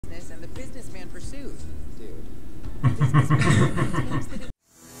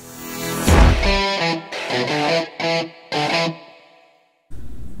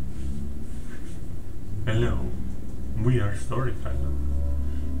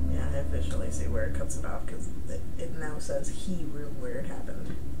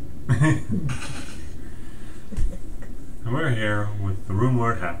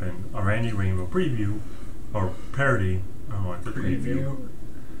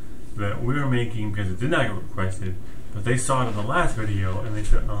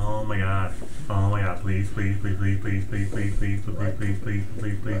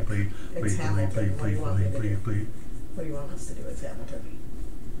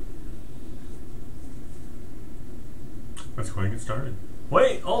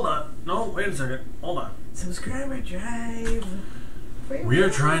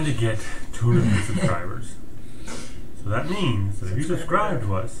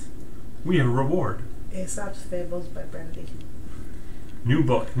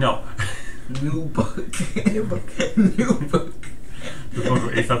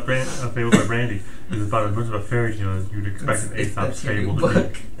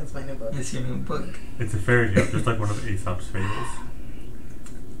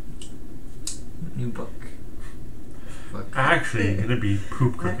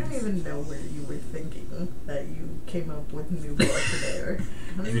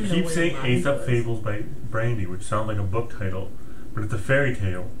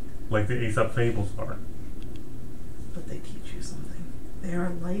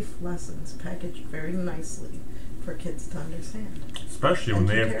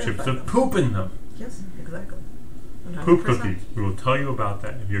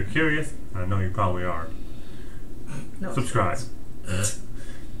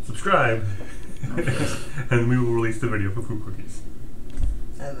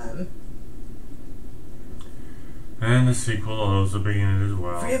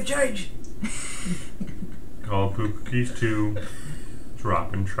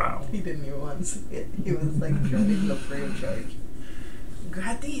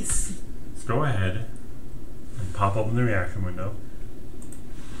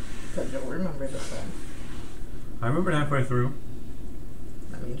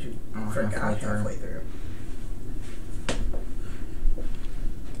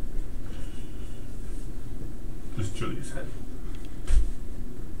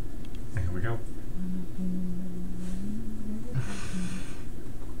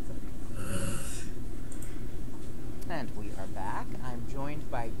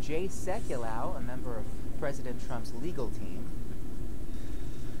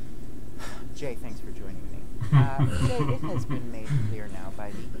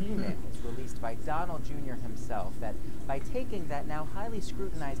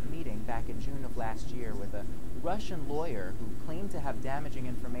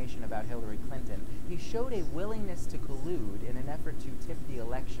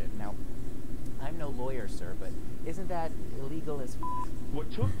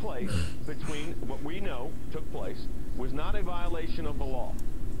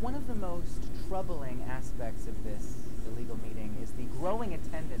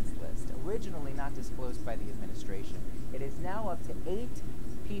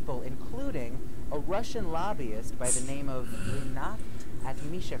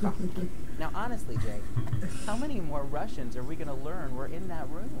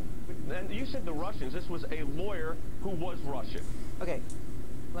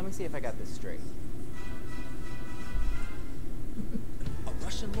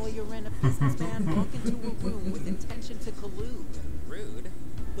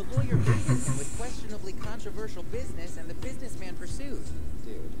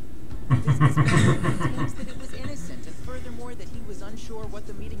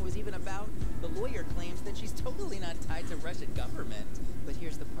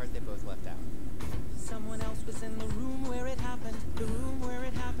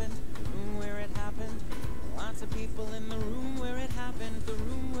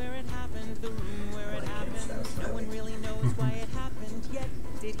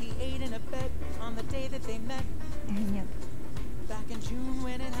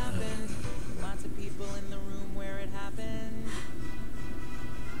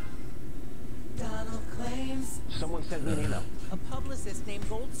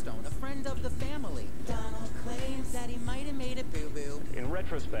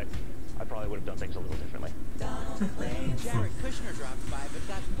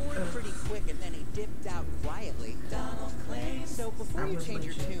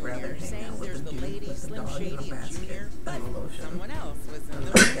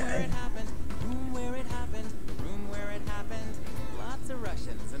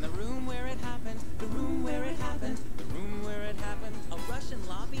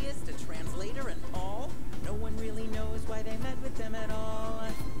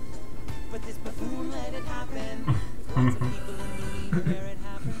but this buffoon let it happen. Lots of people in the room where it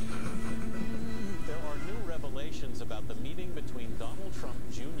happened. There are new revelations about the meeting between Donald Trump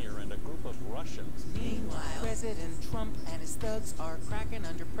Jr. and a group of Russians. Meanwhile, President Trump and his thugs are cracking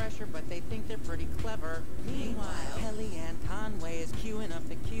under pressure, but they think they're pretty clever. Meanwhile, Kellyanne Conway is queuing up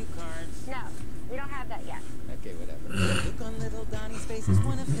the cue cards. No, we don't have that yet. Okay, whatever. The look on little Donnie's face is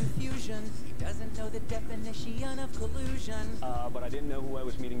one of confusion. He doesn't know the definition of collusion. But I didn't know who I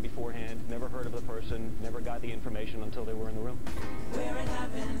was meeting beforehand, never heard of the person, never got the information until they were in the room. Where it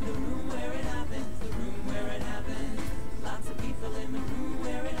happened, the room where it happened, the room where it happened. Lots of people in the room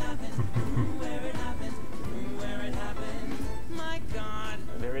where it happened, the room where it happened, the room where it happened. My God.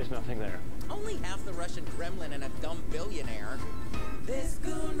 There is nothing there. Only half the Russian Kremlin and a dumb billionaire. This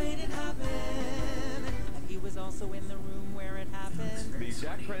goon made it happen. And he was also in the room where it happened. The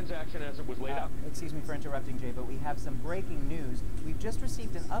exact transaction as it was laid out. Excuse me for interrupting, Jay, but we have some breaking news. We've just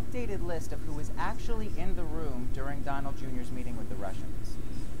received an updated list of who was actually in the room during Donald Jr.'s meeting with the Russians.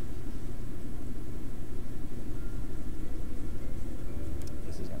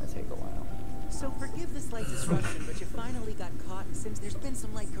 This is going to take a while. So forgive the slight disruption, but you finally got caught, and since there's been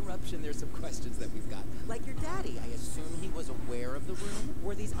some light corruption, there's some questions that we've got. Like your daddy, I assume he was aware of the room?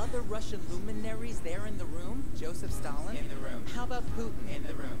 Were these other Russian luminaries there in the room? Joseph Stalin? In the room. How about Putin? In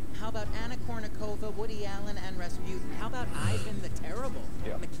the room. How about Anna Kournikova, Woody Allen, and Rasputin? How about Ivan the Terrible?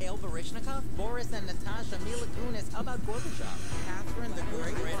 Yeah. Mikhail Baryshnikov? Boris and Natasha, Mila Kunis? How about Gorbachev? Catherine the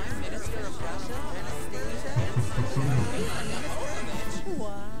Great, Prime Minister of Russia? Anastasia?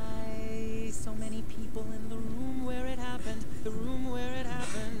 Why? So many people in the room where it happened, the room where it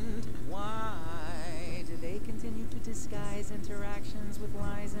happened. Why do they continue to disguise interactions with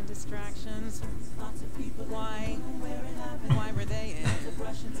lies and distractions? Lots of people. Why? Where it happened. Why were they in? Lots of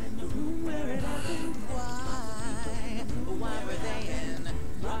Russians in the room where it happened. Why? Why were they in?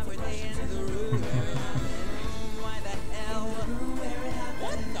 Why were they in the room? Why the hell?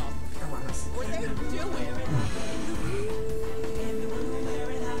 What the? What were they doing?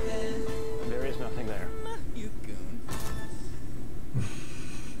 Nothing there. You goon.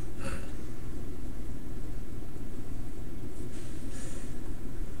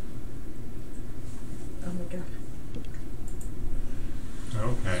 Oh my God.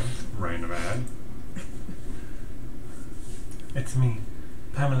 Okay, random ad. It's me,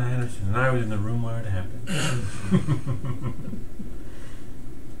 Pamela Anderson, and I was in the room where it happened.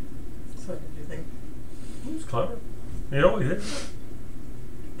 So what did you think? It was clever. It always is.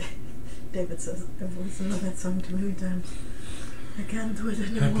 David says, I've listened to that song too many times. I can't do it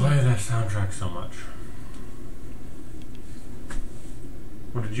They anymore. play that soundtrack so much.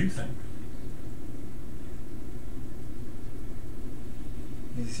 What did you think?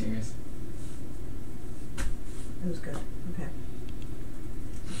 Are you serious? It was good. Okay.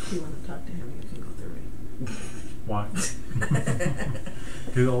 If you want to talk to him, you can go through me. Why?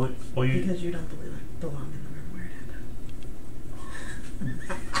 Because all you... Because you don't belong in the room where it happened.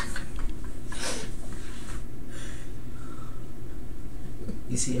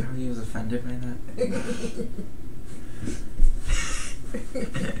 You see how he was offended by that?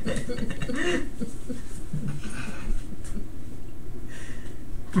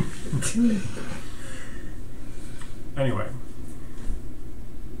 Anyway.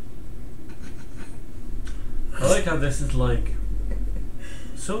 I like how this is like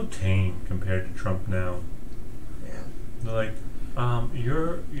so tame compared to Trump now. Yeah. They're like,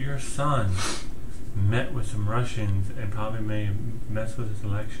 your son met with some Russians and probably may mess with his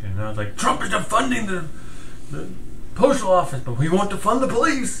election. And I was like, Trump is defunding the postal office, but we won't defund the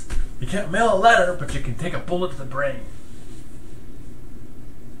police. You can't mail a letter, but you can take a bullet to the brain.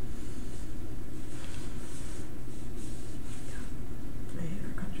 I hate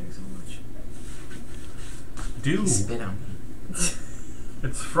our country so much. Dude, Spit on me.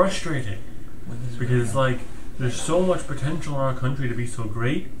 it's frustrating. Because it's like, there's so much potential in our country to be so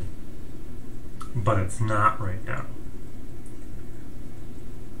great, but it's not right now.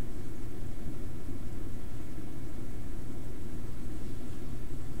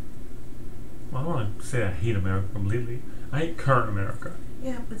 Well, I don't want to say I hate America completely. I hate current America.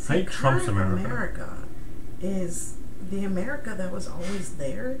 Yeah, but I see, hate Trump's current America. is the America that was always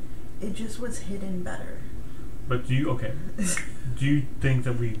there. It just was hidden better. But do you think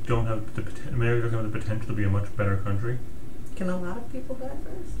that we don't have America doesn't have the potential to be a much better country? Can a lot of people die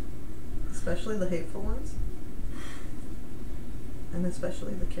first? Especially the hateful ones? And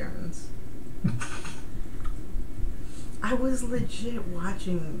especially the Karens. I was legit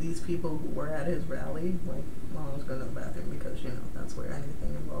watching these people who were at his rally, like, while I was going to the bathroom, because, you know, that's where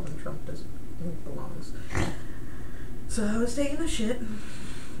anything involving Trump belongs. So I was taking a shit,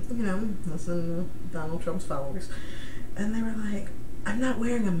 you know, listen to Donald Trump's followers. And they were like, I'm not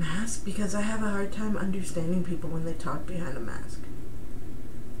wearing a mask because I have a hard time understanding people when they talk behind a mask.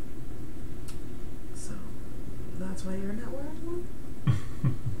 So, that's why you're not wearing one?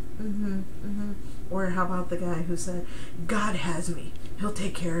 Or how about the guy who said, God has me, he'll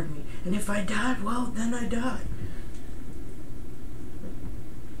take care of me, and if I die, well, then I die.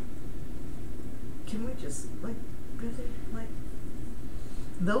 Can we just, like, really, like,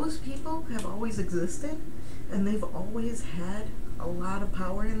 those people have always existed, and they've always had a lot of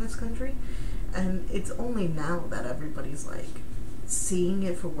power in this country, and it's only now that everybody's, like, seeing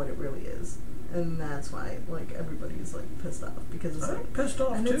it for what it really is. And that's why, like, everybody's, like, pissed off, because it's like, pissed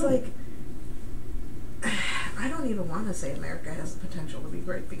off and too. it's like, I don't even want to say America has the potential to be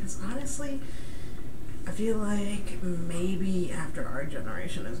great, because honestly, I feel like maybe after our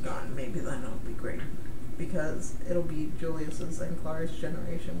generation is gone, maybe then it'll be great, because it'll be Julius's and Clara's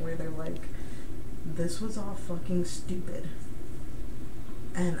generation where they're like, this was all fucking stupid,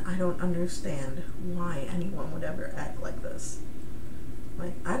 and I don't understand why anyone would ever act like this.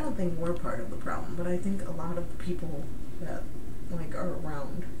 Like, I don't think we're part of the problem, but I think a lot of the people that, like, are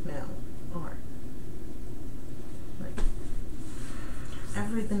around now are. Like,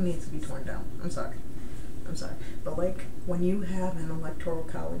 everything needs to be torn down. I'm sorry. But, like, when you have an electoral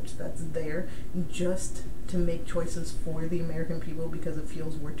college that's there just to make choices for the American people because it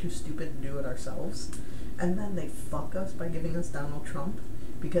feels we're too stupid to do it ourselves, and then they fuck us by giving us Donald Trump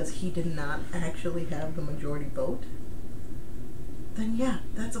because he did not actually have the majority vote, then yeah,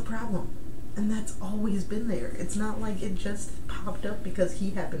 that's a problem. And that's always been there. It's not like it just popped up because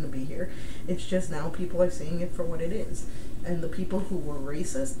he happened to be here. It's just now people are seeing it for what it is. And the people who were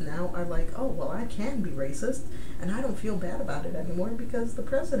racist now are like, oh, well, I can be racist, and I don't feel bad about it anymore because the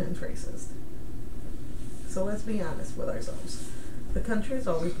president's racist. So let's be honest with ourselves. The country's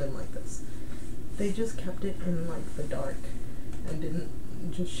always been like this. They just kept it in, like, the dark and didn't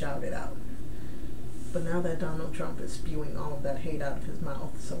just shout it out. But now that Donald Trump is spewing all of that hate out of his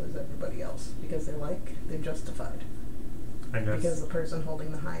mouth, so is everybody else. Because they're justified. I guess. Because the person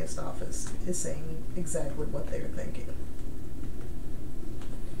holding the highest office is saying exactly what they're thinking.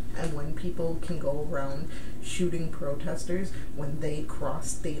 And when people can go around shooting protesters when they cross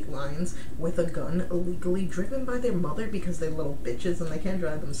state lines with a gun illegally, driven by their mother because they're little bitches and they can't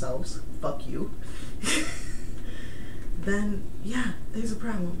drive themselves, fuck you, then yeah, there's a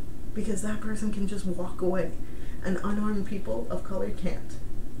problem. Because that person can just walk away, and unarmed people of color can't.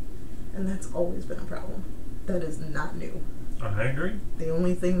 And that's always been a problem. That is not new. I agree. The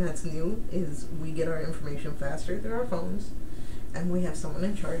only thing that's new is we get our information faster through our phones, and we have someone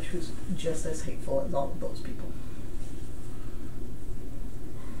in charge who's just as hateful as all of those people.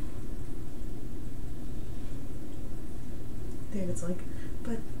 David's like,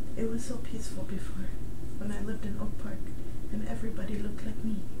 but it was so peaceful before, when I lived in Oak Park, and everybody looked like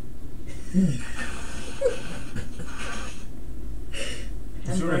me. And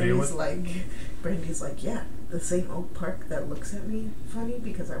Brandy's like, yeah, the same Oak Park that looks at me funny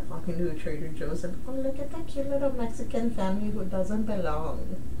because I walk into a Trader Joe's and, oh, look at that cute little Mexican family who doesn't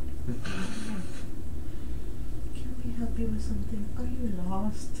belong. Can we help you with something? Are you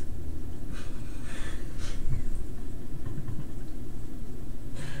lost?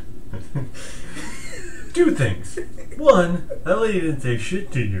 Two things. One, that lady didn't say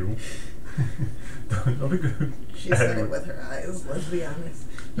shit to you. Don't be good. She said it with her eyes, let's be honest.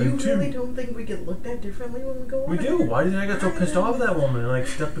 You really don't think we get looked at differently when we go over We do. there? Why did I get so pissed off at that woman and, like,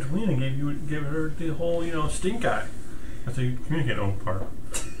 step between and give her the whole, stink eye? That's how you communicate in Oak Park.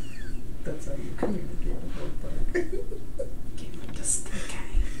 That's how you communicate in Oak Park. Give me the stink eye.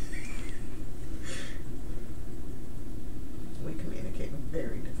 We communicate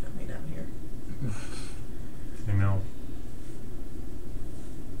very differently down here. I know.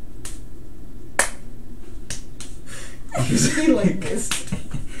 He like this.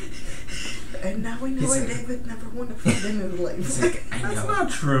 And now we know why David never won a fight in his life. He's like, I That's know. not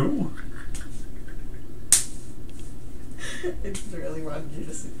true. It's really wrong.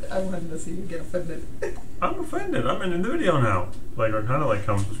 I wanted to see you get offended. I'm offended. I'm in the video now. Like, I kind of like,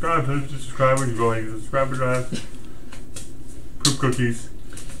 come subscribe to the subscriber. You go and subscriber drive. Poop cookies.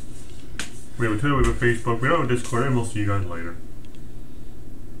 We have a Twitter, we have a Facebook, we don't have a Discord, and we'll see you guys later.